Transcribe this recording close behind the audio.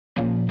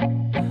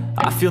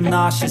I feel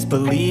nauseous,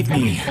 believe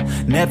me.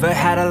 Never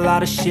had a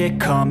lot of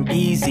shit come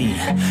easy.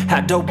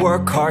 Had to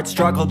work hard,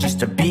 struggle just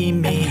to be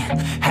me.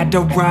 Had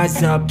to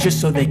rise up just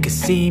so they could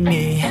see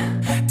me.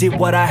 Did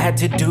what I had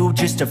to do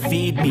just to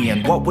feed me.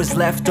 And what was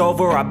left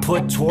over I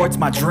put towards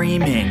my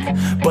dreaming.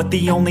 But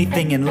the only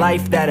thing in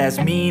life that has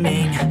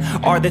meaning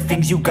are the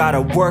things you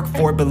gotta work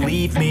for,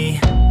 believe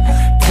me.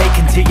 Take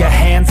into your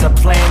hands a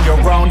plan,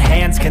 your own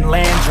hands can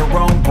land your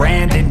own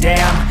brand. And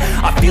damn,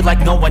 I feel like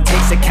no one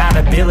takes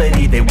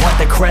accountability. They want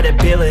the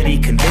credibility,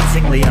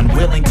 convincingly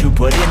unwilling to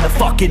put in the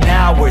fucking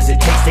hours it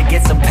takes to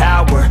get some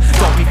power.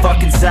 Don't be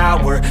fucking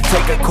sour,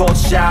 take a cold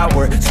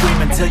shower.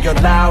 Scream until you're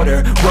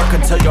louder, work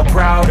until you're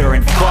prouder.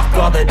 And fuck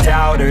all the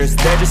doubters,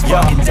 they're just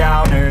fucking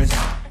downers.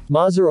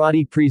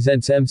 Maserati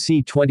presents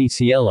MC20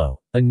 Cielo,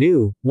 a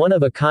new,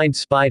 one-of-a-kind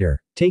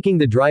Spider, taking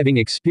the driving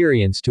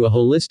experience to a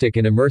holistic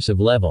and immersive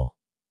level.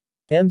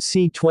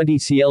 MC20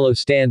 Cielo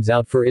stands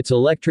out for its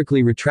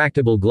electrically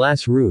retractable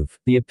glass roof,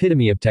 the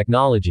epitome of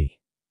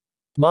technology.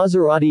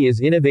 Maserati is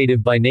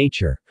innovative by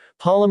nature.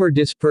 Polymer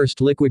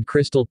dispersed liquid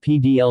crystal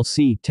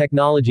PDLC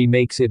technology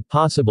makes it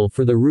possible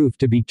for the roof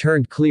to be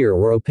turned clear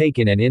or opaque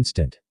in an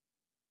instant.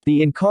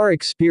 The in-car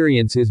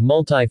experience is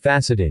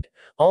multifaceted,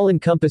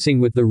 all-encompassing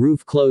with the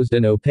roof closed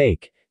and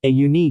opaque, a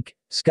unique,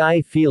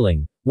 sky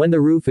feeling, when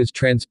the roof is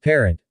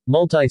transparent,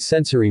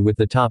 multi-sensory with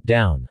the top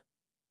down.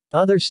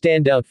 Other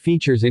standout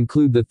features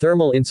include the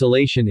thermal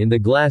insulation in the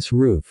glass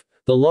roof,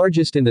 the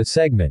largest in the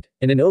segment,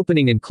 and an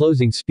opening and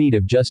closing speed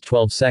of just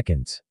 12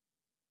 seconds.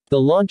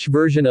 The launch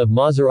version of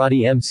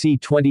Maserati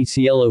MC20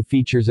 Cielo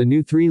features a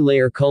new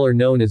 3-layer color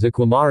known as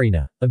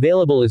Aquamarina,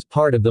 available as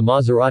part of the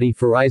Maserati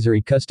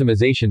Ferraizeri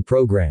customization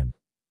program.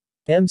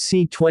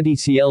 MC20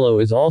 Cielo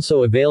is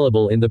also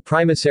available in the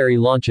Primacerie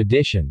Launch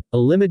Edition, a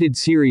limited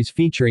series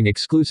featuring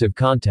exclusive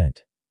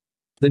content.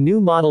 The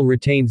new model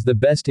retains the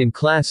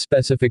best-in-class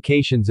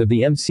specifications of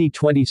the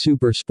MC20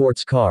 super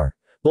sports car.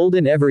 Bold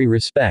in every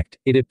respect,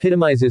 it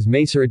epitomizes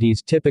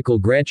Maserati's typical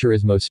Gran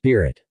Turismo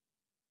spirit.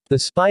 The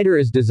Spider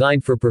is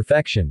designed for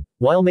perfection,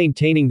 while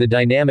maintaining the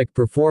dynamic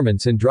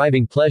performance and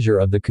driving pleasure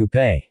of the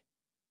coupe.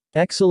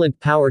 Excellent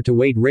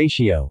power-to-weight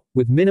ratio,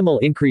 with minimal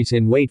increase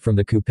in weight from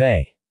the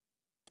coupe.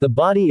 The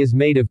body is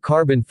made of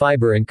carbon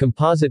fiber and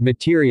composite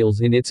materials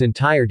in its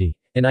entirety,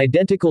 an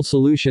identical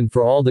solution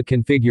for all the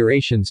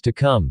configurations to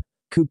come.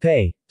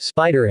 Coupe,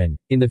 Spider and,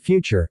 in the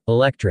future,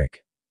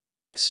 electric.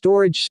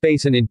 Storage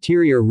space and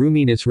interior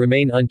roominess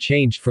remain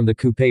unchanged from the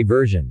coupe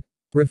version.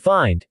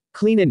 Refined,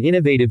 clean and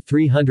innovative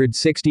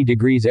 360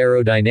 degrees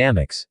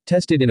aerodynamics,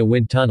 tested in a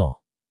wind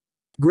tunnel.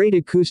 Great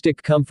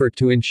acoustic comfort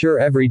to ensure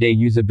everyday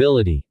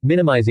usability,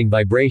 minimizing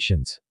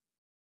vibrations.